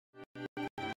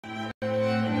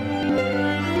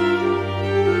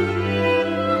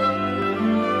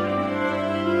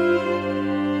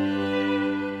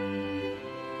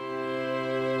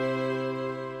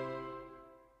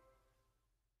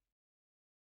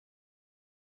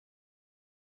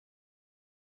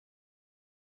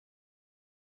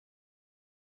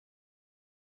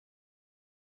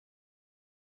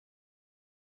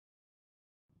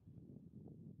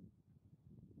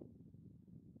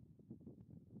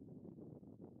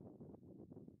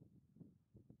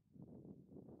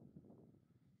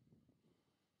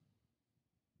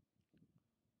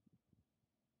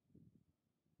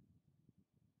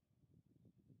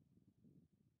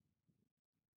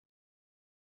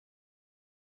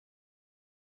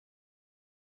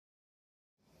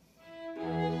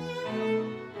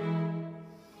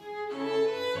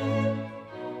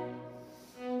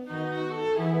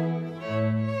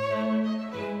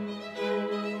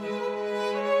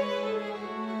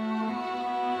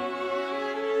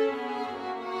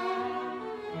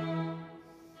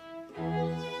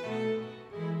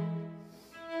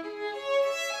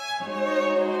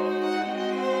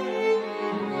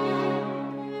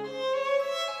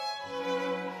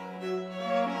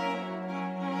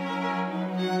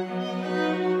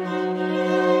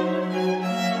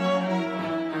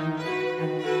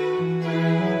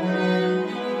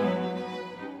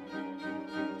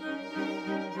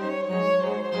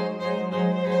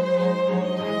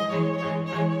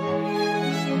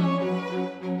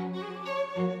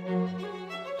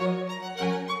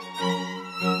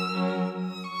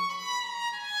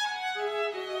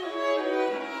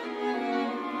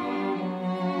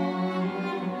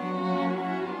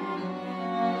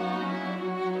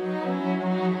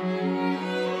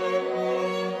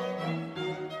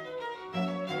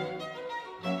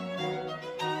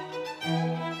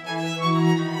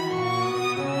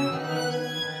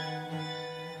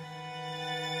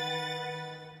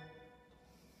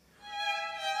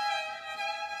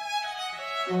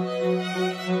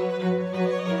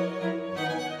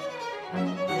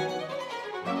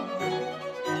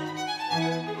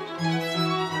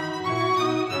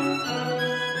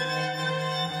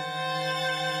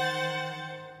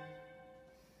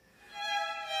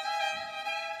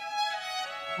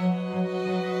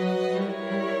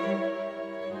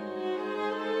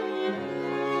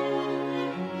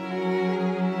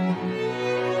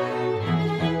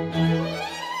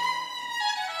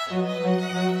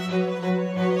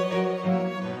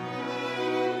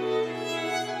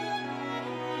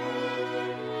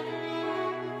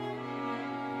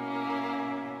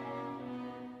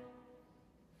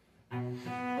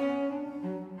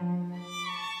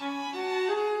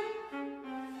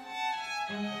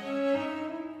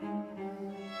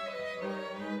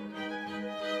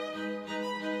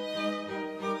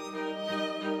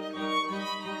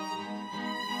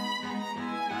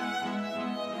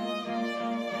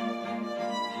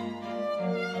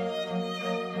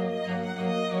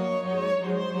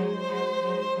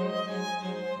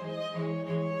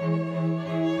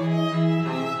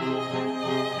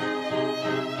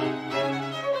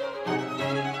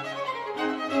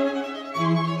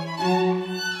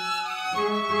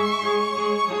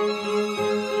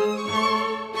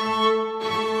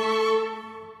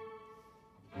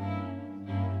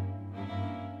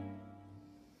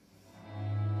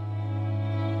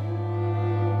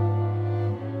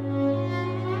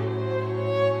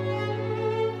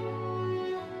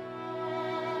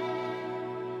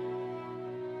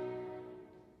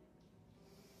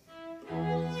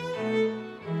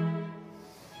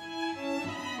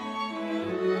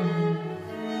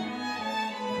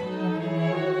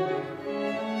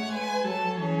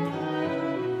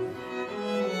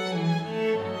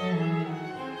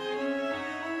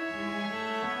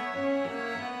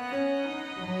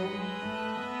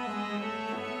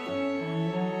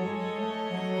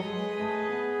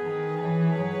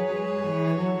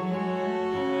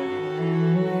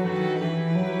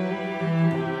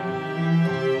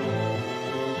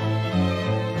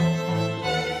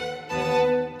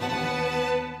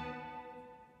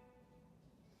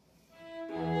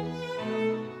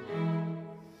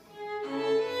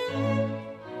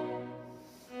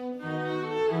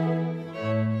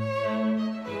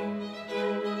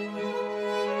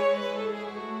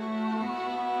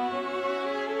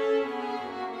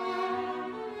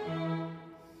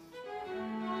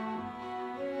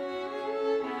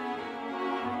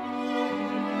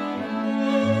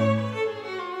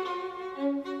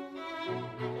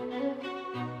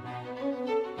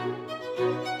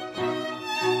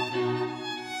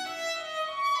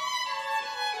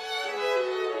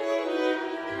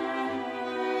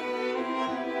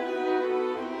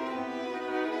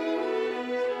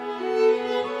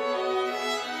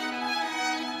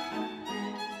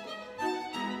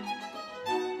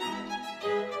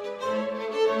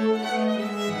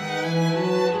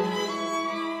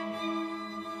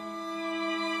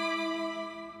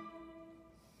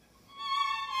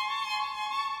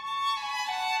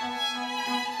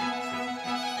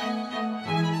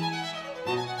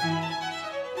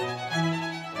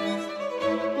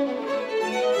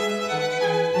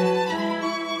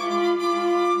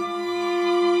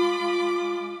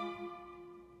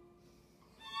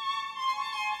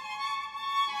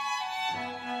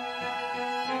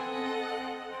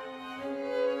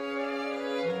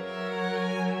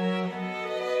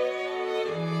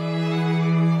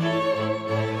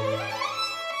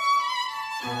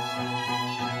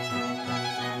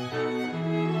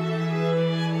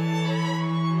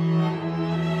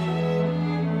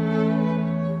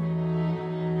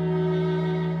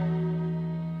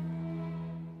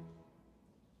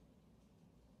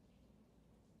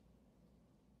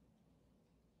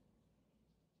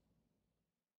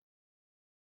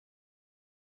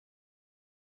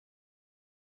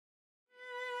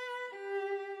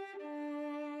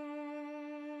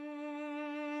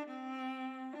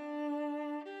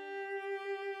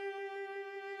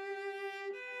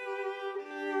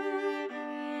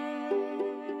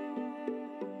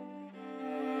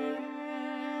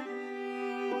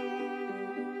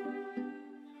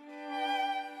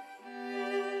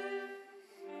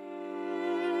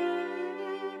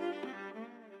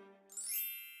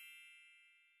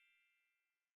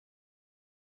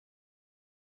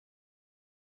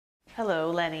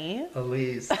Hello, Lenny.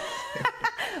 Elise.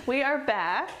 We are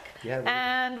back, Yeah,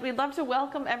 and we'd love to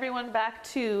welcome everyone back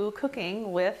to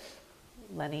Cooking with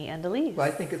Lenny and Elise. Well, I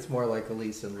think it's more like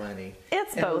Elise and Lenny.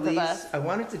 It's and both Elise, of us. I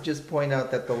wanted to just point out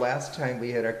that the last time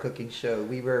we had our cooking show,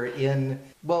 we were in,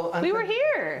 well... We were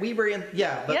here. We were in,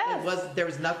 yeah, but Yes. there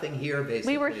was nothing here,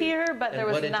 basically. We were here, but there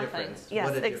was what a nothing. difference. Yes,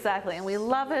 What a exactly. difference. And we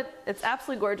love it. It's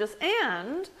absolutely gorgeous.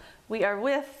 And we are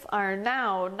with our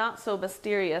now not so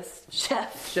mysterious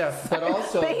chef. But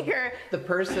also baker. the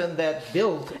person that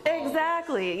built.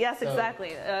 Exactly. Yes, So, exactly.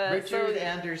 Richard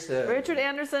Anderson. Richard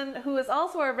Anderson, who is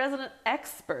also our resident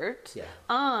expert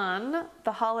on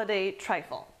the holiday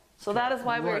trifle. So that is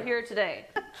why we're here today.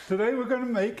 Today we're going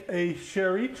to make a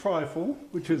sherry trifle,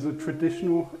 which is a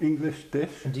traditional English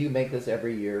dish. Do you make this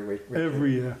every year, Richard?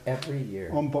 Every year. Every year.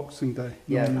 On Boxing Day.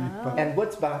 Yeah. Normally. And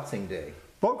what's Boxing Day?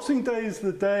 Boxing Day is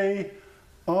the day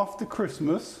after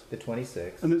Christmas. The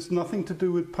 26th. And it's nothing to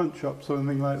do with punch-ups or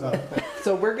anything like that.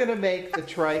 So we're going to make the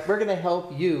we're going to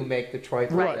help you make the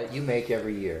trifle that you make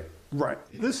every year. Right.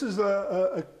 This is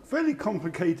a fairly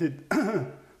complicated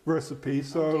recipe.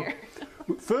 So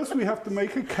first we have to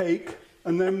make a cake,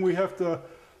 and then we have to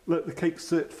let the cake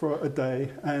sit for a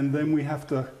day, and then we have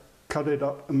to cut it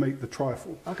up and make the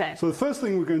trifle. Okay. So the first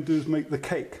thing we're going to do is make the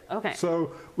cake. Okay.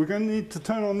 So we're going to need to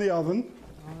turn on the oven.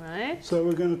 All right. So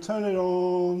we're going to turn it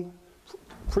on,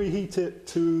 preheat it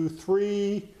to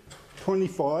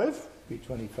 325.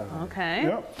 325. Okay.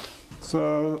 Yep.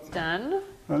 So Done.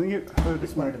 I think it heard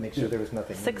Just wanted to make sure there was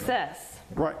nothing. Success.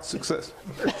 Right, success.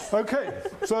 Okay,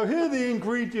 so here are the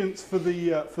ingredients for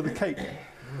the cake.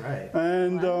 Right.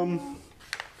 And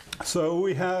so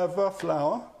we have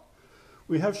flour,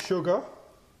 we have sugar,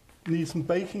 need some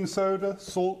baking soda,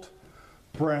 salt,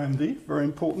 brandy, very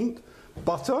important,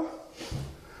 butter,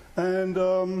 and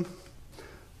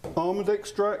almond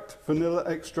extract, vanilla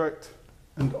extract,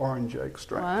 and orange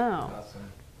extract. Wow. Awesome.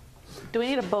 Do we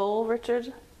need a bowl,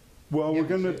 Richard? Well, Yeah, we're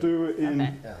going to do it in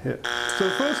here. So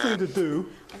the first thing to do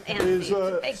is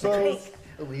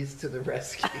Elise to the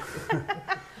rescue.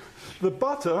 the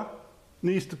butter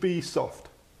needs to be soft.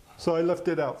 So I left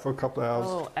it out for a couple of hours.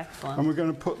 Oh, excellent. And we're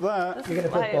going to put that. You're going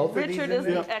to put both of these Richard in is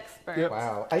there? the expert. Yep.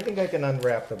 Wow. I think I can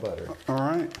unwrap the butter. All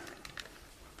right.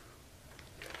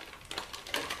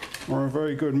 All right,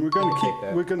 very good. And we're going to take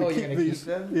that. we're going to Oh, you're keep gonna keep these.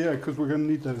 them? Yeah, because we're going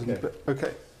to need those in a Okay. bit.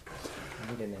 Okay.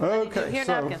 Okay, Okay, here,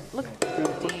 so napkin. Look. we're going to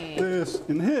put this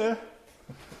in here.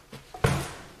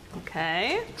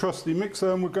 Okay. Trusty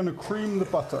mixer, and we're going to cream the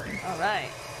butter. All right.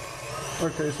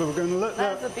 Okay, so we're going to let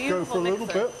That's a that go beautiful for a little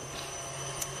mixer. bit.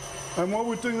 And while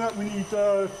we're doing that, we need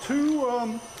 2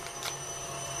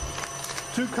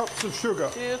 cups of sugar.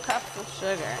 2 cups of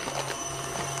sugar.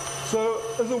 So,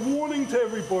 as a warning to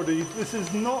everybody, this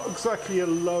is not exactly a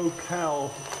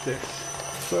low-cal dish.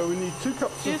 So we need 2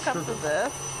 cups 2 of cups sugar. of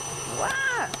this.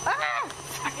 Wow. Ah!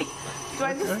 Sorry. Do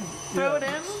I just throw it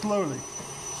in? Slowly.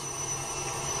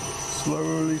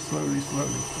 Slowly, slowly,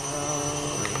 slowly.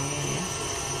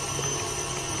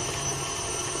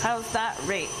 How's that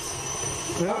rate?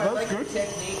 Yeah, I that's like good. the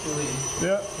technique, Elise.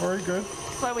 Yeah, very good.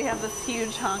 That's why we have this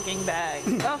huge honking bag.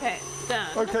 Okay, done.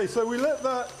 Okay, so we let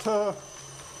that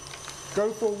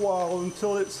go for a while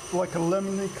until it's like a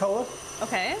lemony color.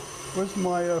 Okay. Where's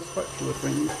my spatula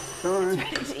thing? All right.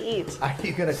 Ready to eat. Are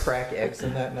you going to crack eggs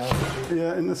in that now?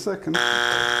 Yeah, in a second.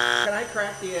 Can I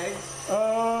crack the eggs?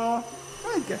 I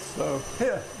guess so.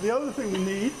 Here, the other thing we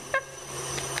need.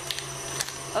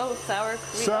 Oh, sour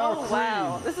cream. Sour oh,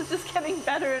 wow. cream. This is just getting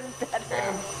better and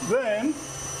better. Then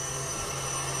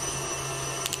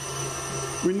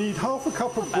we need half a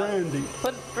cup of brandy.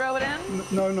 Throw it in?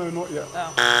 No, not yet.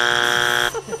 Oh.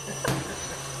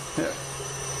 Yeah.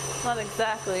 Not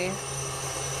exactly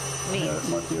neat. Yeah, it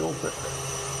might be a little bit.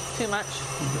 Too much?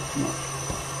 A bit too much.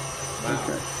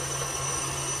 Wow.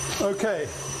 Okay.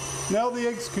 Now the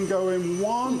eggs can go in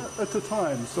one at a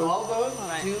time. So All those? All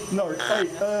right. 2, no, 8.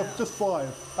 Just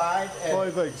 5. 5 eggs.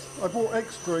 5 eggs. I bought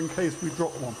extra in case we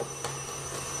drop one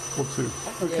or 2.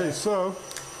 Okay, Yeah. so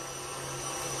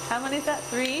How many is that?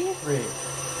 3? 3.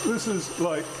 this is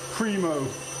like primo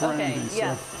brandy. Okay,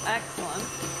 yes. Excellent.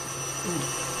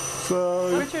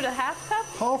 So Richard, a half cup?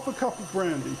 half a cup of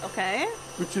brandy, Okay.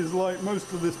 which is like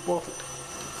most of this bottle.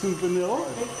 Some vanilla.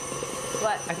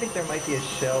 What? I think there might be a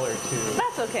shell or 2.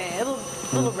 That's okay.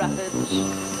 Little roughage.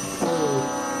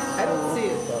 I don't see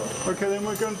it though. Okay, then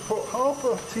we're going to put half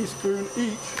a teaspoon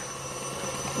each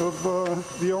of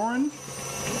the orange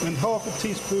and half a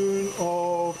teaspoon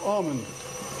of almond.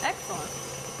 Excellent.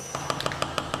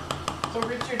 So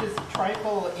Richard, is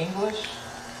trifle English?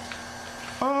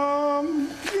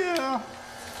 Yeah,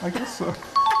 I guess so.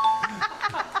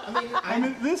 I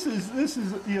mean, this is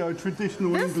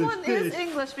traditional This English one dish. is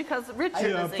English because Richard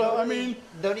Yeah, is but English. I mean,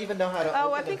 don't even know how to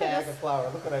Oh, I open a think I bag just- of flour.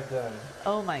 Look what I've done.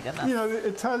 Oh my goodness. the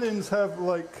Italians have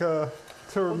like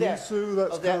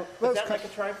tiramisu. Is that like a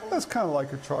trifle? That's kind of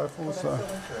like a trifle. That's So, so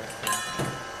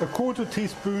interesting. a quarter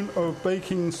teaspoon of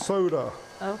baking soda,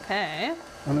 Okay.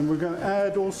 and then we're going to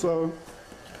add also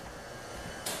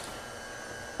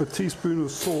a teaspoon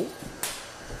of salt.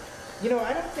 I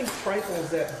don't think trifle is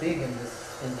that big in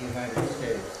the United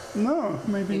States. No,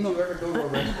 maybe Did not. you ever go to a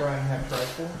restaurant and have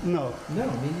trifle? No, No,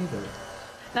 me neither.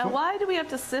 Now, why do we have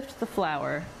to sift the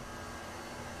flour?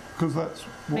 because that's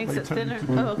what Makes they it tend thinner. to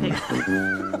do. Oh,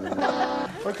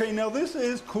 okay. Okay, now this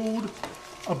is called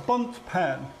a bunt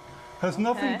pan. Has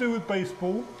nothing Okay. to do with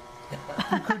baseball. You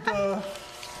could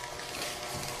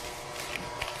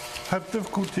have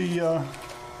difficulty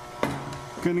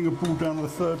getting a ball down the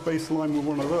third baseline with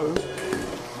one of those.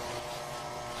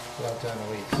 Well done,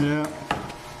 Elise. Yeah.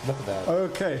 Look at that.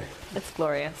 Okay, It's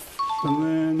glorious. and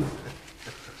then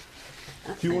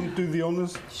do you want to do the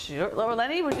honors? Sure. Laura,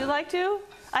 Lenny, would you like to?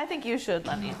 I think you should,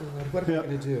 Lenny. What am I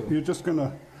going to do? You're just going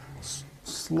to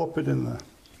slop it in there.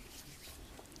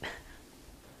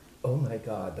 Oh my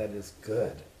God, that is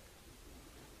good.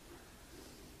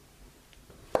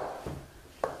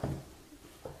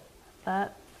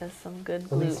 That is some good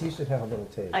glue. Elise, you should have a little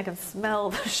taste. I can smell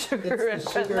the sugar It's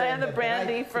the sugar and the and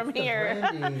brandy from it's the here.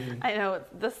 brandy. I know,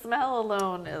 the smell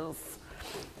alone is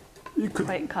You could.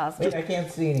 quite Wait, cosmic. I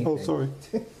can't see anything. Oh, sorry.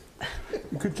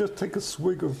 You could just take a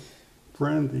swig of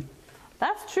brandy.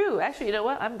 That's true. Actually, you know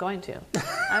what? I'm going to.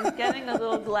 I'm getting a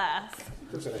little glass.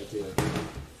 That's what I did.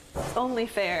 It's only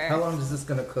fair. How long is this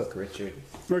going to cook, Richard?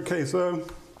 Okay, so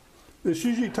this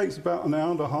usually takes about an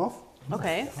hour and a half.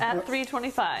 Okay, at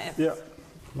 325. Yeah.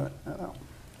 Let that out.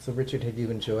 So, Richard, have you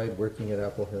enjoyed working at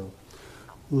Apple Hill?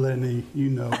 Lenny, you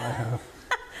know I have.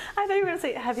 I thought you were going to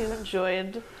say, have you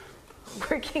enjoyed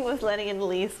working with Lenny and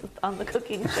Elise on the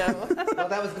cooking show? Well,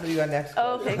 that was going to be our next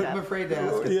Oh, question. okay, I'm good. afraid to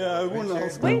ask it. Yeah, I wouldn't Richard?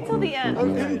 ask Wait till the end.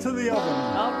 Into the oven.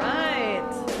 All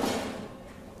right.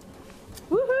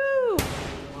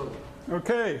 Woohoo!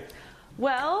 Okay.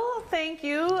 Well, thank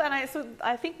you. And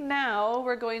I think now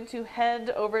we're going to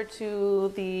head over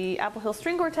to the Apple Hill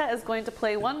String Quartet is going to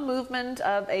play one movement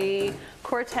of a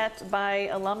quartet by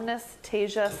alumnus T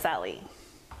Sallie.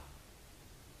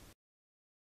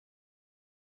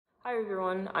 Hi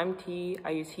everyone, I'm T.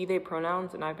 I use he, they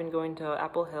pronouns, and I've been going to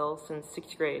Apple Hill since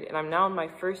 6th grade, and I'm now in my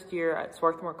first year at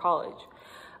Swarthmore College.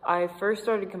 I first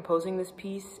started composing this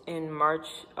piece in March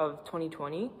of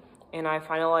 2020, and I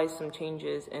finalized some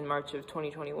changes in March of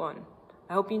 2021.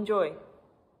 I hope you enjoy.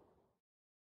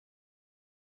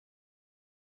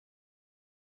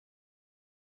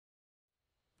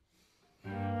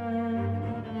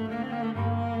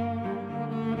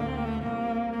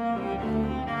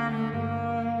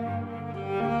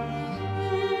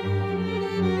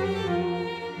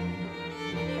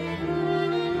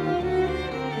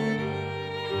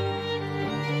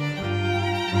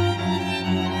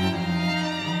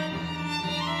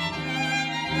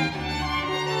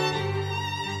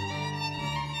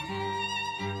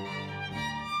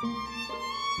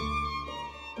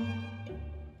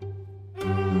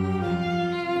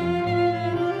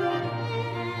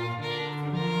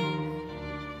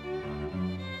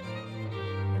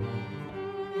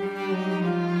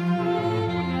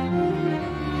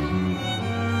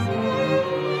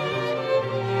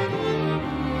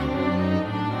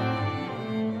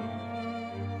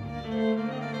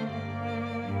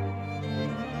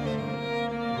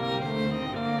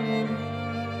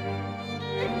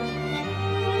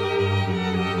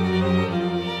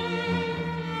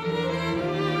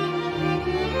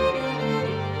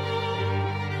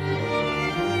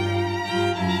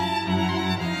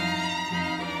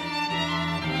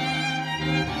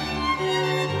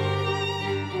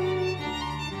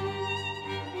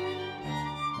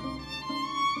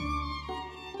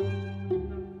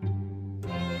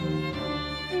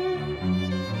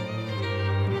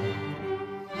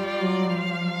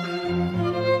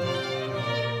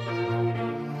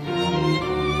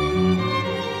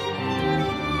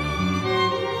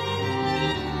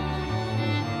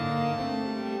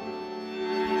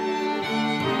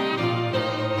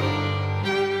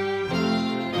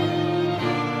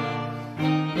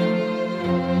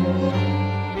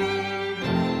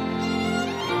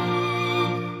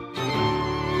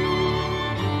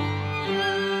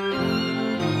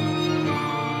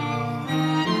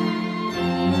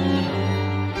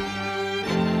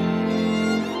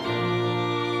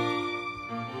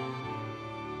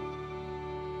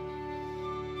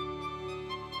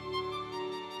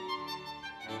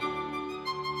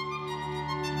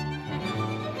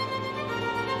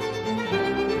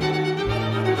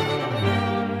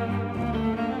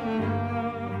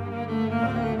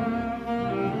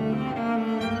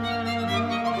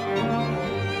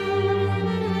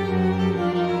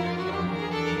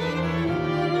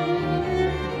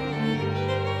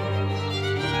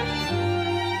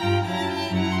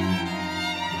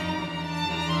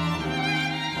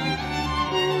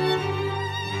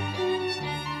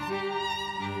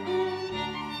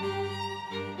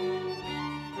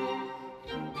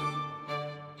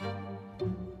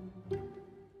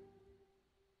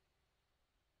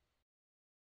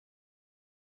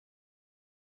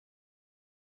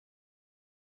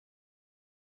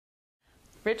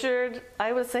 Richard,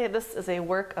 I would say this is a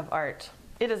work of art.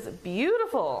 It is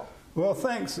beautiful. Well,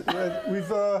 thanks.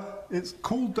 It's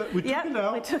cooled down. We took it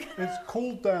out. It's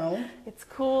cooled down. It's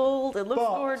cooled. It looks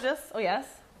gorgeous. Oh, yes.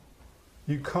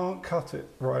 You can't cut it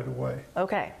right away.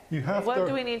 Okay. You have what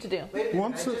do we need to do? Wait a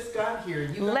minute, I just got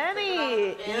here.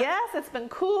 Lenny, yes, it's been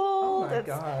cooled. Oh my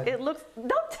God. It looks,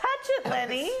 don't touch it,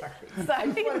 Lenny. Sorry. I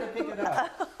just wanted to pick it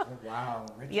up. Oh, wow,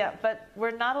 Richard. Yeah, but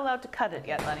we're not allowed to cut it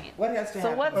yet, Lenny. What has to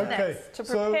happen? So what's next to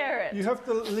prepare it? You have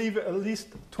to leave it at least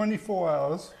 24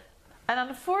 hours. And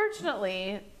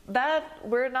unfortunately,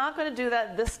 we're not going to do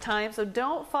that this time, so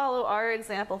don't follow our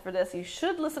example for this. You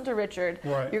should listen to Richard.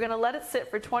 Right. You're going to let it sit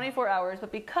for 24 hours,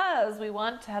 but because we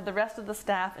want to have the rest of the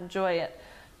staff enjoy it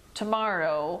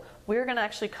tomorrow, we're going to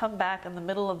actually come back in the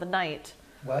middle of the night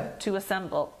to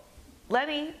assemble.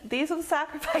 Lenny, these are the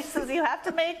sacrifices you have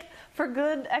to make for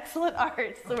good, excellent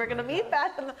art. So we're going to meet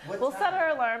back, and we'll set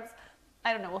our alarms.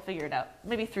 I don't know, we'll figure it out.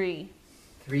 Maybe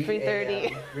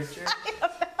 3:30. Richard? I don't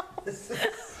know.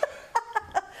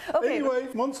 Okay. Anyway,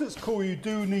 once it's cool, you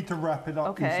do need to wrap it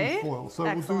up in some foil. So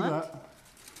we'll do that.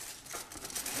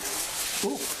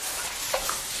 Ooh.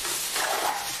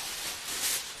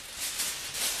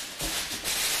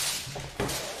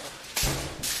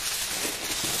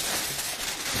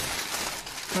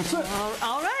 That's it.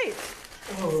 All right.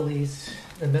 Oh, Elise,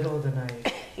 in the middle of the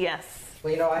night. Yes.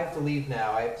 Well, you know, I have to leave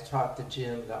now. I have to talk to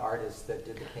Jim, the artist that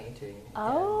did the painting.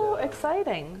 Oh, and,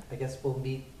 exciting. I guess we'll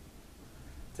meet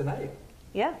tonight.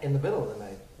 Yeah. In the middle of the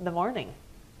night. In the morning.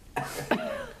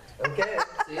 Okay,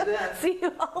 see you then. See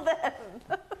you all then.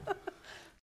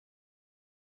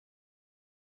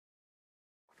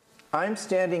 I'm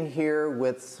standing here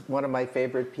with one of my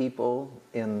favorite people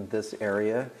in this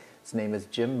area. His name is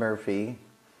Jim Murphy.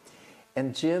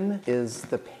 And Jim is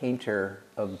the painter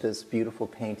of this beautiful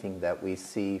painting that we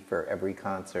see for every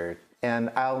concert.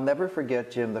 And I'll never forget,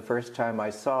 Jim, the first time I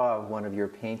saw one of your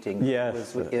paintings.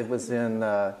 Yes. It was in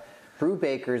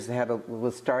Brewbaker's.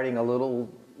 Was starting a little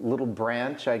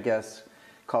branch, I guess,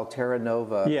 called Terra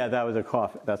Nova. Yeah, that was a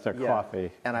coffee. That's their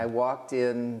coffee. And I walked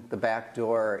in the back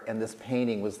door, and this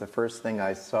painting was the first thing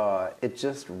I saw. It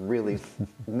just really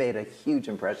made a huge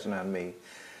impression on me.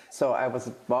 So I've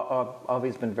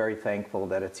always been very thankful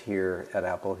that it's here at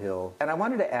Apple Hill. And I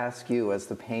wanted to ask you, as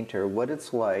the painter, what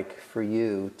it's like for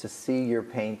you to see your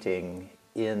painting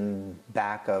in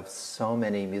back of so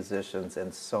many musicians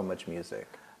and so much music.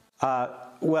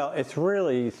 Well, it's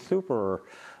really super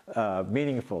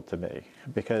meaningful to me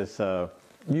because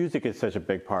music is such a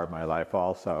big part of my life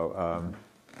also.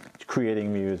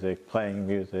 Creating music, playing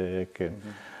music, and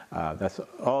that's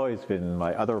always been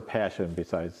my other passion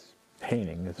besides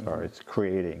painting as far as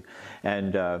creating.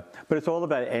 And but it's all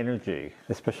about energy,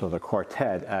 especially the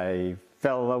quartet. I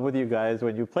fell in love with you guys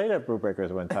when you played at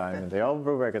Brewbaker's one time, and the old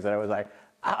Brewbaker's, and I was like,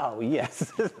 oh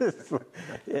yes.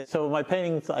 So my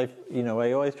paintings, I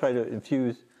always try to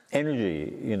infuse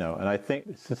energy, and I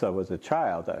think since I was a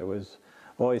child, I was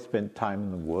always spent time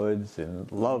in the woods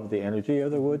and loved the energy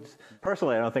of the woods.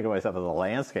 Personally, I don't think of myself as a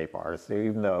landscape artist,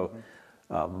 even though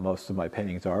most of my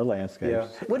paintings are landscapes.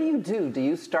 Yeah. What do you do? Do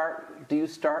you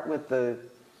start with the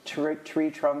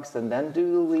tree trunks and then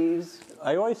do the leaves?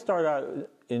 I always start out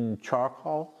in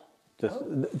charcoal,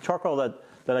 charcoal that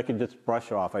I can just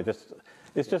brush off.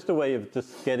 It's just a way of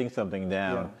just getting something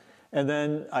down. Yeah. And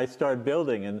then I start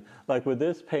building, and like with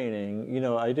this painting,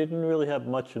 I didn't really have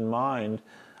much in mind,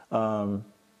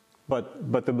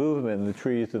 but the movement, and the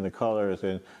trees, and the colors,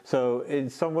 and so in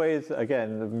some ways,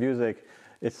 again, the music.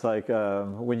 It's like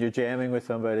when you're jamming with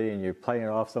somebody and you're playing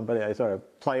off somebody, I sort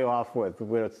of play off with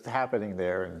what's happening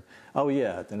there, and oh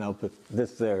yeah, then I'll put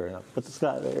this there, and I'll put the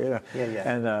sky there, Yeah.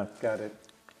 And got it.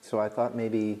 So I thought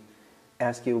maybe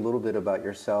ask you a little bit about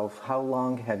yourself. How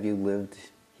long have you lived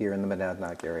here in the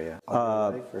Monadnock area?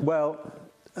 Well,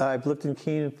 I've lived in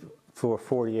Keene for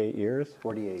 48 years.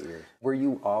 48 years. Were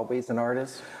you always an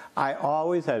artist? I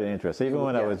always had an interest, even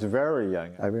when I was very young.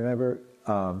 I remember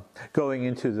going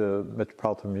into the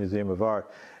Metropolitan Museum of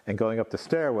Art and going up the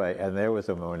stairway, and there was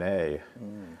a Monet.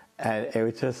 And it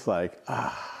was just like,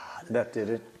 That did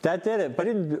it? That did it, but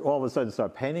I didn't all of a sudden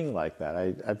start painting like that.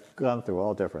 I've gone through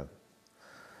all different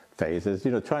phases,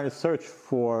 trying to search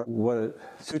for what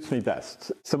suits me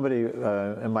best. Somebody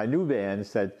in my new band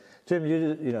said, Jim,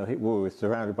 we were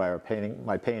surrounded by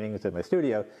my paintings in my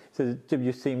studio. He said, Jim,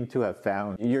 you seem to have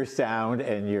found your sound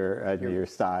and your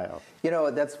style.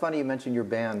 That's funny you mentioned your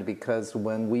band, because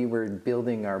when we were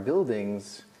building our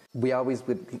buildings, we always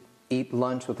would eat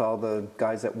lunch with all the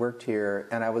guys that worked here,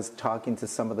 and I was talking to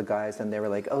some of the guys, and they were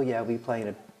like, oh yeah, we play in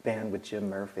a band with Jim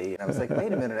Murphy. And I was like,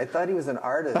 wait a minute, I thought he was an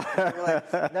artist. And you were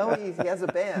like, no, he has a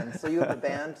band. So you have a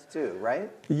band too,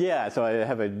 right? Yeah, so I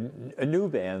have a new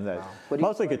band that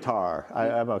mostly guitar.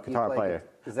 I'm a guitar player,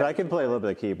 but I can play a little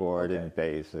bit of keyboard and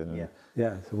bass, and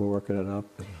yeah, so we're working it up.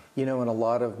 You know, and a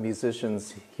lot of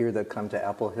musicians here that come to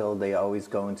Apple Hill, they always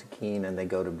go into Keene and they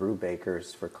go to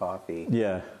Brewbaker's for coffee.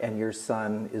 Yeah. And your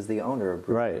son is the owner of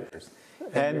Brewbaker's.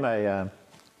 Right. And my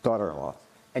daughter-in-law.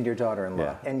 And your daughter-in-law.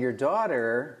 Yeah. And your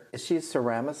daughter, is she a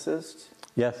ceramicist?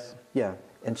 Yes. Yeah.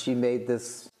 And she made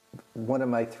this, one of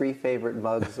my 3 favorite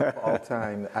mugs of all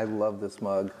time. I love this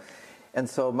mug. And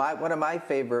so one of my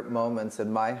favorite moments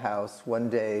in my house, one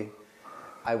day,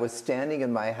 I was standing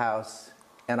in my house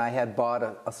and I had bought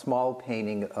a small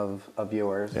painting of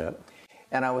yours. Yeah.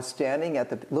 And I was standing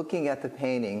looking at the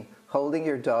painting, holding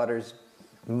your daughter's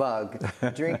mug,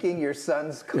 drinking your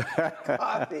son's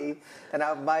coffee, and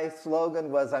my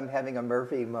slogan was, I'm having a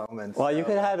Murphy moment. Well, you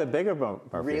could have had a bigger Murphy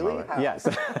really? moment. How? Yes.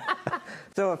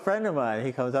 So a friend of mine,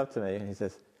 he comes up to me and he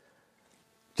says,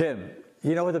 Jim,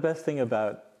 you know what the best thing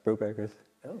about Brewbaker's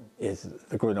is?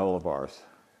 The granola bars.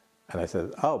 And I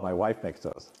said, oh, my wife makes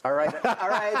those. All right,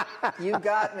 you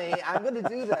got me. I'm going to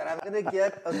do that. I'm going to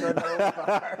get a granola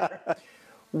bar.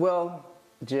 Well,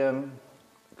 Jim,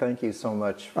 thank you so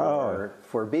much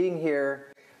for being here.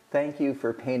 Thank you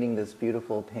for painting this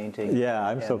beautiful painting. Yeah,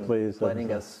 I'm so pleased.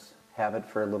 Letting us have it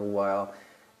for a little while.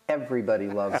 Everybody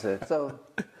loves it. So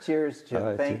cheers, Jim.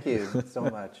 Right, thank you so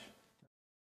much.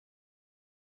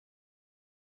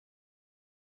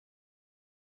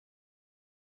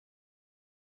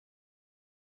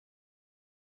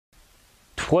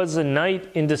 'Twas a night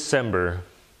in December,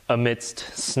 amidst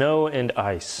snow and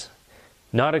ice.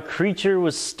 Not a creature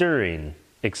was stirring,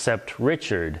 except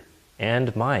Richard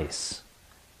and mice.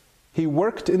 He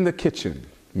worked in the kitchen,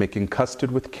 making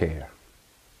custard with care,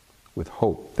 with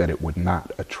hope that it would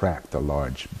not attract a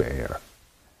large bear.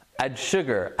 Add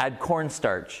sugar, add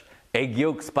cornstarch, egg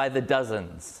yolks by the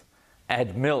dozens.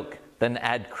 Add milk, then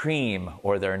add cream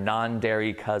or their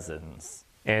non-dairy cousins.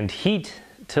 And heat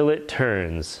till it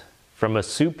turns from a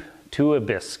soup to a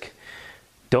bisque.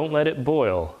 Don't let it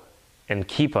boil, and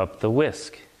keep up the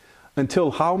whisk.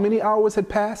 Until how many hours had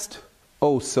passed?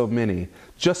 Oh, so many,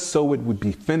 just so it would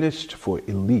be finished for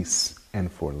Elise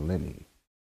and for Lenny.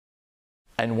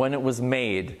 And when it was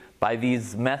made by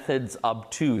these methods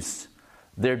obtuse,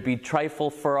 there'd be trifle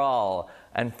for all,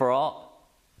 and for all...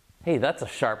 Hey, that's a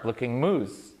sharp-looking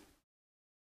moose.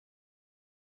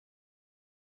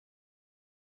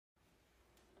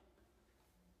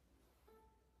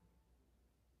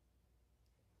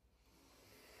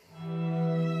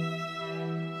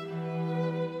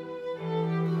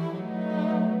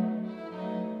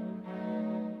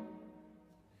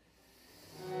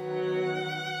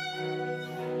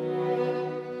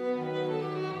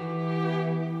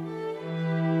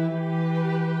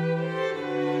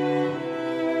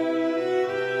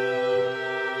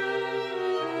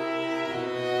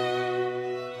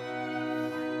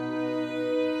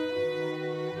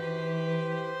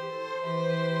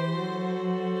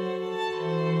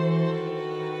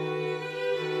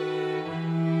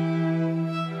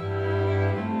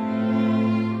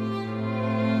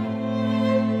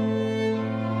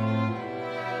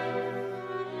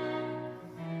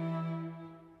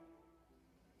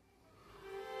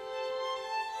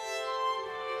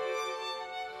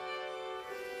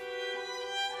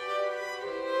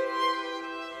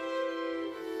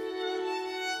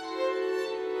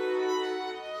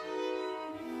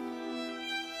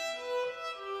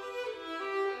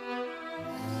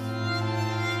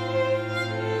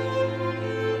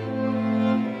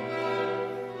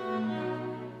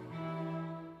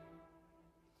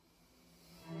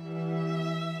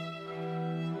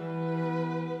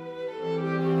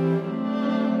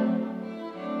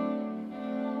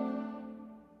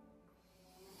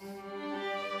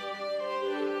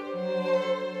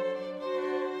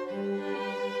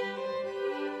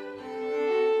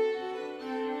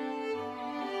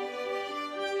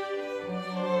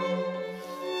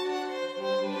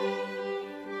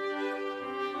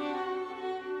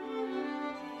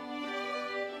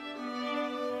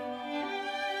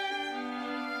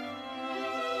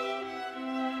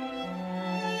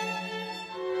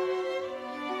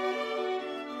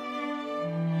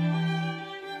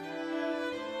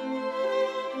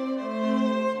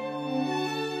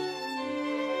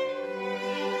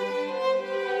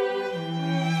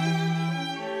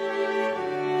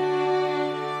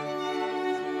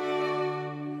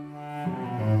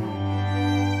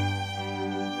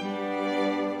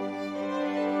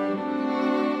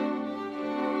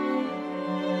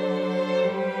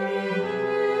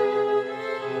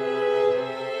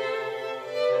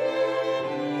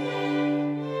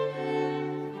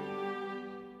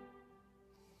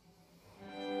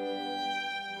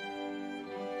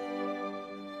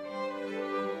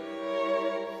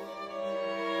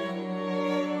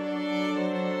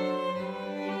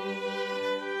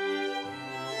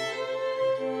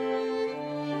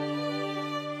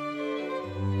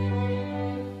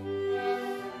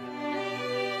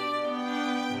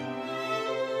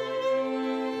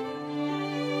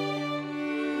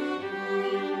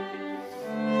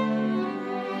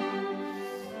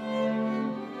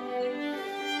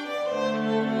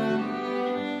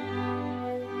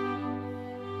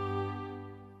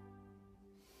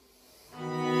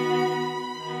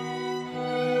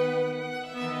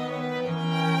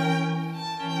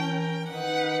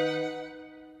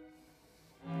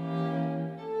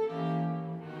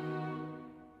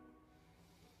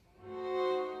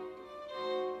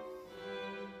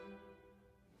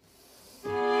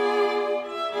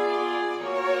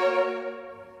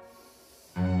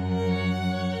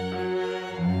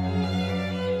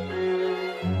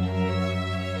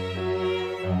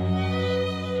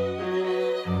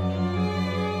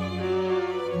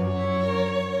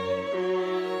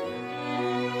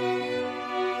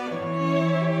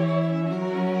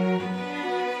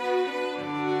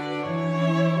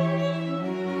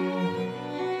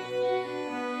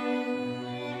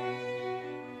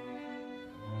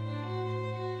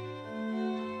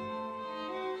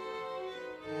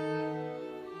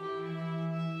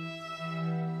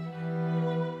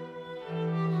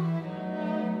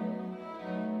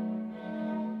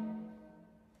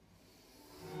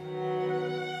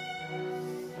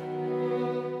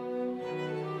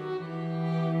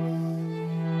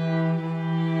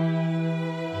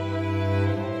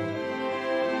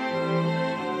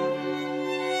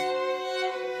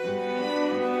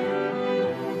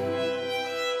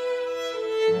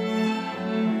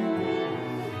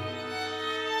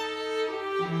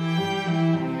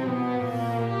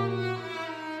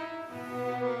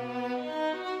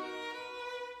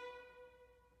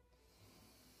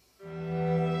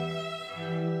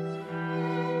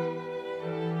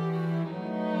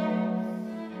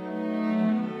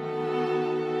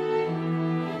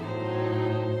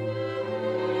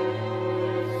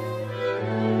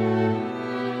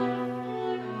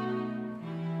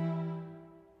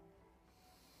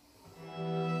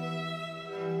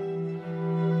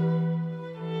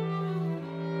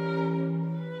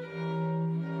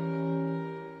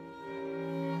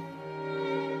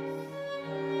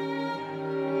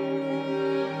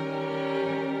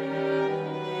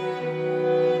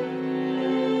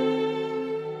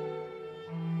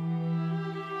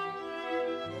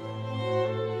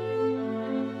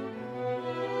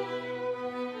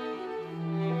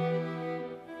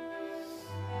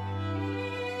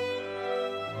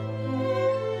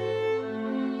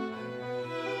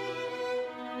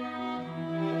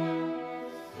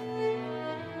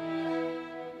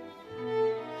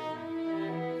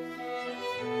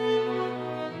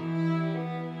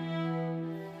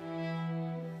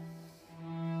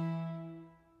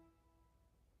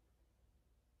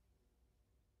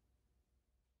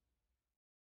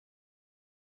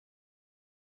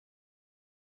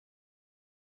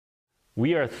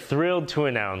 We are thrilled to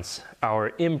announce our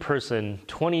in-person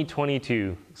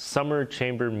 2022 Summer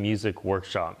Chamber Music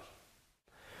Workshop.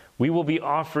 We will be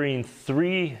offering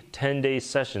 3 10-day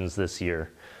sessions this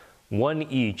year, one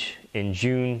each in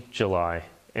June, July,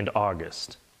 and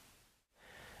August.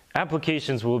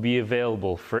 Applications will be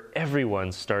available for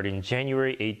everyone starting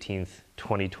January 18th,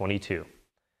 2022.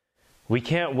 We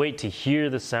can't wait to hear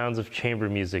the sounds of chamber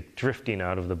music drifting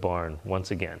out of the barn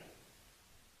once again.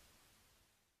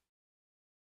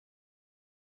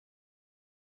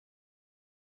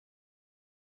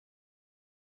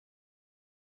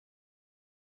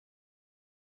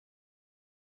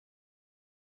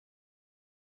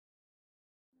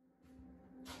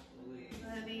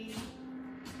 Lenny,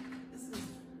 this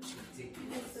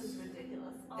is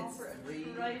ridiculous. All for a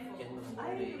trifle. I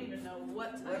don't even know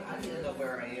what time. I don't even know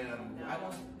where I am.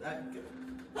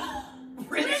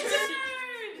 Richard!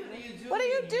 What are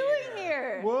you doing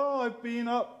here? Well, I've been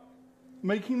up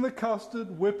making the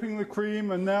custard, whipping the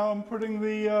cream, and now I'm putting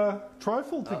the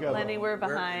trifle together. Lenny, we're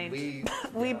behind.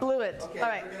 We blew it. Okay, all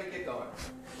right. we're gonna get going.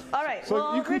 All right. So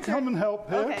well, you can Richard, come and help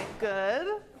here. Okay, good.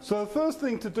 So the first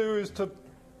thing to do is to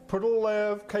put a layer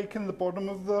of cake in the bottom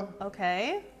of the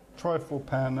Okay. trifle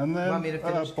pan, and then Want me to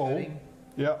finish bowl. cutting?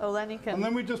 Yeah. Oh, Lenny can. And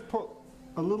then we just put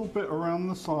a little bit around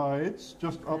the sides,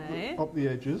 just Okay. up the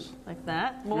edges. Like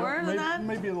that? More Yeah, than that?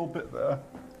 Maybe a little bit there.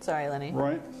 Sorry, Lenny.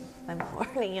 Right. I'm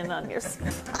horning in on your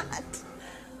spot.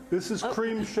 This is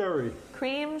cream sherry.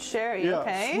 Cream sherry, Yeah,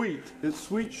 okay. sweet. It's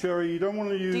sweet sherry. You don't want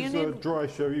to use you need dry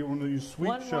sherry. You want to use sweet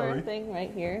One sherry. more thing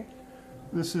right here.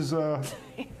 This is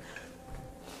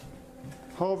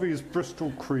Harvey's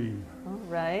Bristol cream. All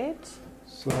right.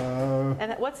 So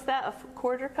And what's that, a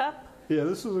quarter cup? yeah,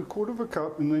 this is a quarter of a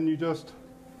cup, and then you just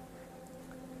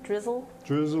Drizzle?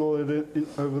 drizzle it in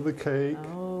over the cake.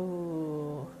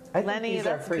 Oh. I think Lenny, these are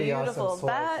that's pretty beautiful. awesome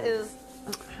That slices.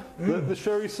 is, Let the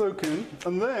sherry soak in,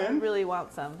 and I then really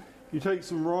want some. you take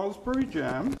some raspberry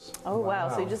jams. Oh, wow.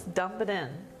 So you Wow. just dump it in.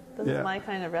 This Yeah. is my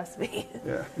kind of recipe.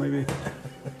 Yeah, maybe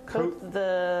coat Coat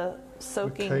the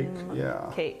soaking cake,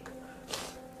 yeah. cake.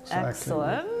 exactly.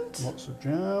 Excellent. Lots of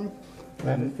jam. I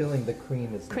have a feeling the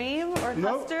cream is. Cream or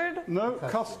No, custard? no,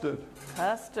 custard.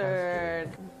 Custard.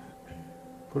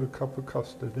 Put a cup of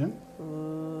custard in.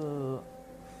 Ooh.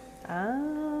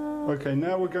 Ah. Okay,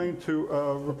 now we're going to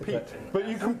repeat, but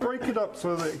you can break it up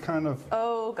so that it kind of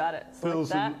Oh, got it. So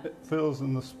fills like in, it fills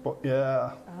in the spot.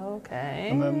 Yeah, that. Okay.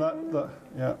 and then that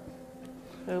yeah,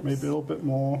 Oops. maybe a little bit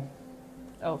more.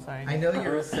 Oh, sorry. I know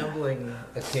you're assembling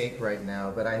a cake right now,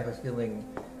 but I have a feeling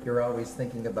you're always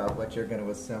thinking about what you're going to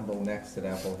assemble next at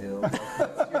Apple Hill.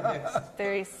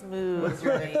 Very smooth. What's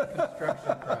your next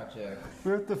construction project?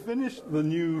 We have to finish the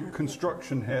new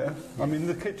construction here. I mean,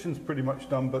 the kitchen's pretty much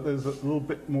done, but there's a little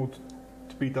bit more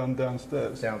to be done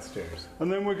downstairs. Downstairs.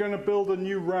 And then we're going to build a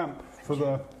new ramp for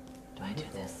the. Do I do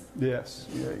this? Yes,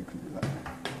 yeah, you can do that.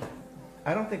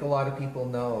 I don't think a lot of people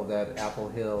know that Apple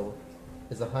Hill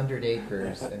is 100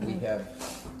 acres and we have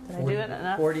Did I do it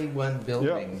enough? 41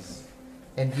 buildings.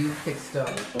 And you fixed up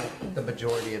the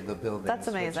majority of the buildings. That's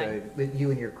amazing. With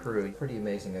you and your crew, pretty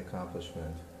amazing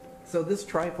accomplishment. So this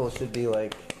trifle should be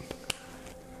like.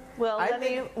 Well, I Lenny,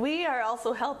 think- we are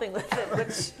also helping with it,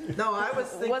 which No, I was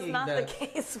thinking was not that. the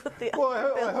case with the Well, other I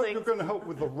hope you're buildings. going to help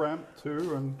with the ramp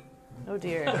too, and Oh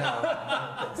dear.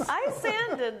 I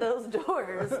sanded those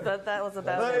doors, but that was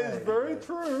about that it. is very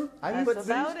true. I But That's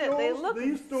these about it. They doors- look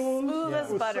these doors smooth as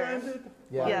were butter. sanded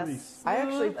Yeah. Yes. really I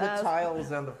actually Smooth put as-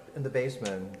 tiles on in the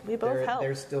basement. We both they're, helped.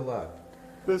 They're still up.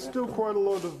 There's still quite a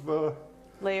lot of.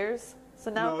 Layers. So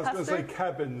No, now I was going to say custard.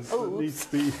 cabins Oh, that need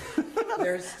to be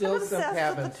There's still some Obsessed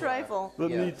cabins with the trifle.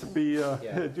 that Yeah. need to be. Yeah.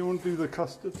 Here, do you want to do the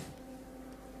custard?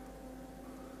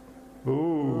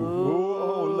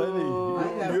 Oh,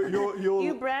 Lenny, I have- you're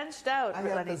You branched out, I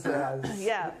have Lenny. pizzazz.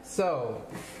 Yeah. So,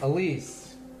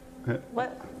 Elise,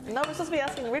 What? No, we're supposed to be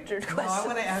asking Richard no, I questions.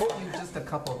 want to ask you just a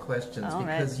couple of questions All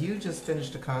right. because you just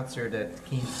finished a concert at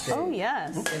Keene State. Oh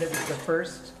yes. And it was the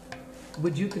first.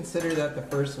 Would you consider that the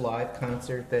first live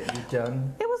concert that you've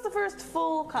done? It was the first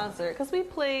full concert because we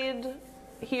played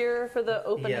here for the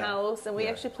open Yeah. house and we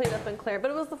Yeah. actually played up in Clare, but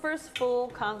it was the first full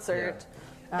concert.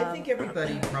 I think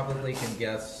everybody probably can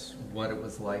guess what it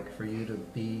was like for you to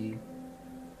be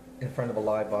in front of a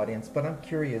live audience, but I'm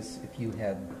curious if you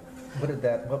had.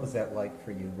 What was that like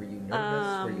for you? Were you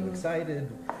nervous? Were you excited?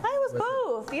 I was it-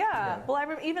 both, yeah. Yeah. Well, I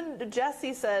remember even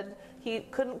Jesse said he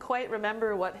couldn't quite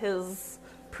remember what his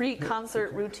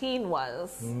pre-concert routine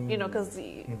was, you know, because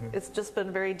it's just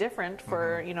been very different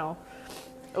for, you know,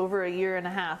 over a year and a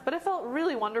half. But it felt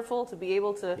really wonderful to be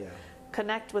able to Yeah.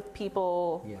 connect with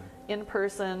people Yeah. in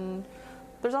person.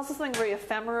 There's also something very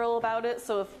ephemeral about it.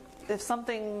 So if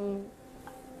something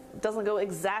doesn't go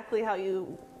exactly how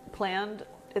you planned,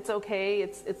 it's okay.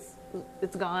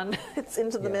 It's gone. It's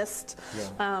into the mist.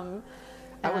 Yeah.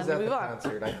 I was at the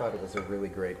concert. I thought it was a really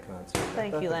great concert.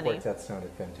 Thank you, the Lenny. quartet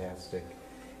sounded fantastic.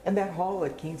 And that hall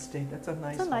at Keene State, that's a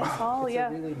nice hall. It's a nice hall, it's yeah.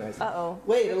 a really nice Uh-oh.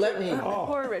 Wait, let me.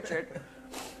 Poor Richard.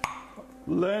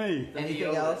 Lenny.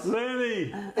 Anything else?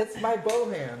 Lenny. It's my bow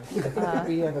hand. I think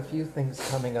we have a few things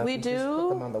coming up. We Just do. put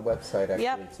them on the website actually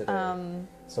Yep, today.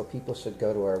 So people should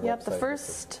go to our website.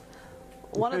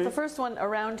 Yep, the first one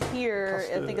around here,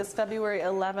 Custard. I think is February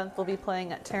 11th. We'll be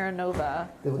playing at Terra Nova,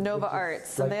 Nova Which is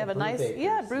Arts, like and they have the a nice, Brew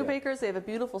Bakers, Brew yeah. Bakers. They have a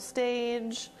beautiful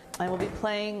stage, and we'll be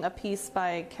playing a piece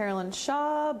by Carolyn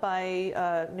Shaw,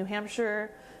 by New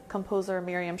Hampshire composer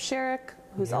Miriam Sherrick,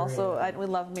 who's also we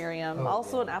love Miriam,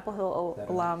 also an Apple Hill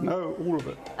alum. No, all of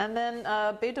it. And then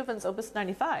Beethoven's Opus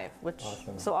 95, which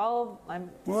Awesome. I'm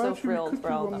Well, so actually, thrilled we could for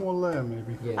do all of one them. more layer,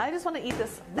 maybe. Yeah. I just want to eat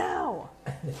this now.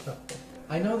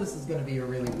 I know this is going to be a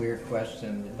really weird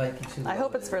question. It might be too I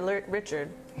hope it's for loaded. Richard.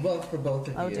 Well, for both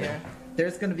of Oh, you. dear.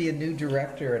 There's going to be a new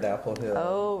director at Apple Hill.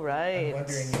 Oh, right. I'm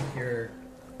wondering if you're...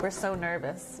 We're so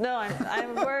nervous. No,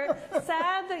 we're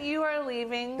sad that you are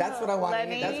leaving. That's what I want.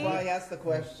 Lenny. That's why I asked the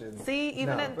question. See,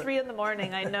 even No, at but- 3 in the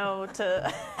morning, I know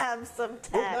to have some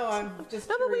tact. Well, no, I'm just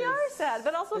No, but we curious. are sad,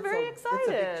 but also very excited.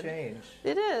 It's a big change.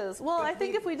 It is. Well, But I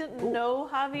think if we didn't know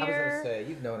I was going to Javier, say,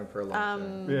 you've known him for a long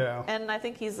time. Yeah. and I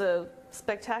think he's a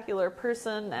spectacular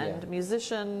person and Yeah.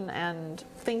 musician and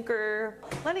thinker.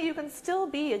 Lenny, you can still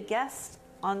be a guest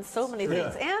on so many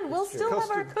things, and we'll still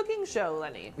have our cooking show,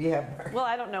 Lenny. We have... Well,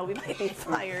 I don't know. We might be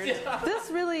fired.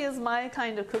 This really is my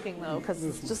kind of cooking, though, because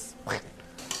it's just...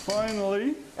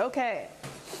 Finally. Okay.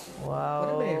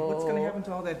 Wow. Wait a minute, what's going to happen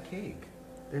to all that cake?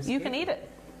 There's You cake. can eat it.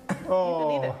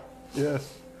 Oh, eat it.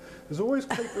 yes. There's always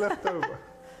cake left over.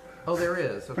 Oh, there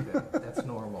is. Okay, that's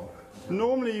normal.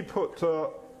 Normally you put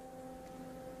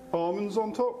almonds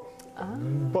on top,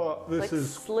 but this Like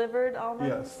is slivered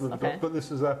almonds? yes, Okay. but this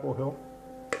is Apple Hill.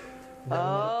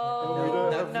 Oh,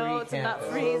 Nut-free no, it's a campus.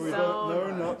 nut-free We zone.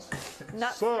 don't no nuts.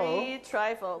 Nut-free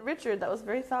trifle. Richard, that was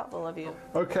very thoughtful of you.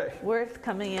 Okay. Worth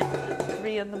coming in at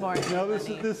 3 in the morning. Now this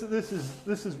Lenny.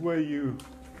 is where you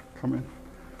come in.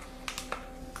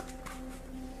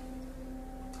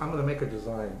 I'm going to make a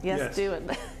design. Yes, Yes. do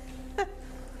it.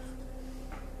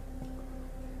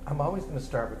 I'm always going to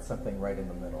start with something right in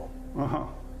the middle. Uh-huh.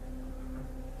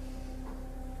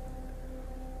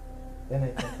 Then I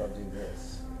think I'll do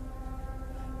this.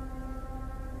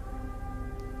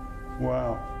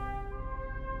 Wow.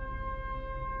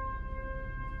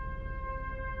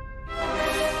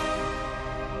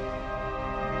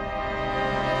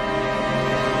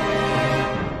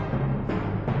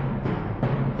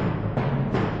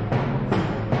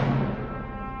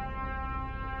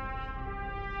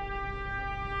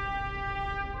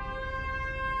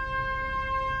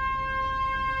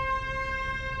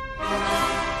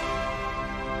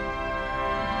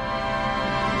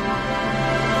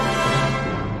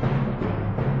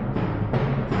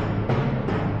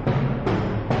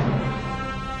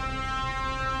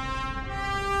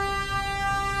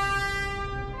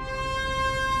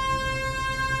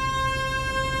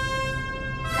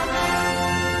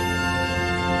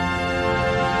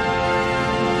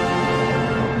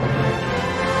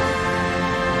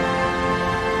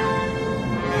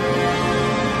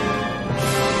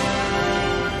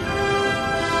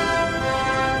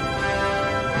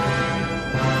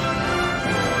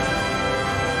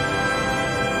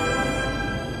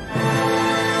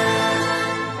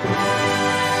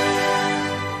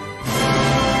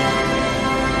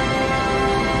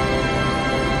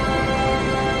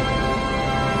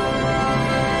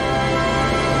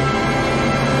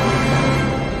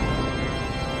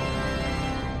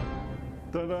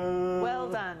 Ta-da! Well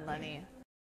done, Lenny.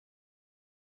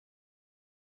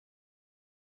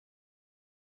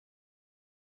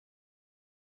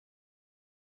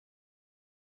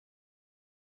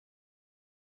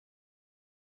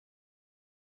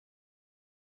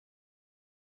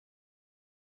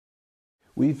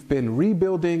 We've been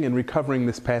rebuilding and recovering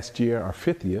this past year, our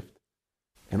 50th,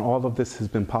 and all of this has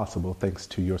been possible thanks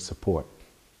to your support.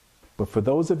 But for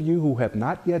those of you who have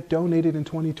not yet donated in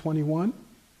 2021,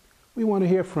 we want to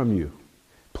hear from you.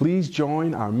 Please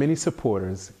join our many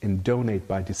supporters and donate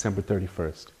by December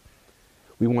 31st.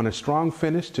 We want a strong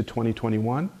finish to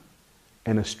 2021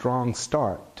 and a strong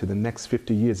start to the next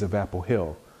 50 years of Apple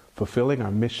Hill, fulfilling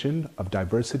our mission of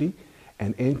diversity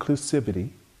and inclusivity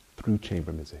through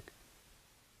chamber music.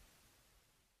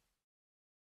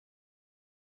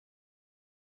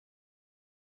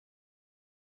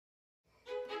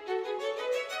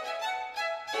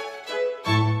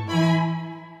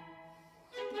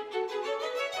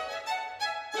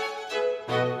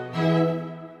 Bye.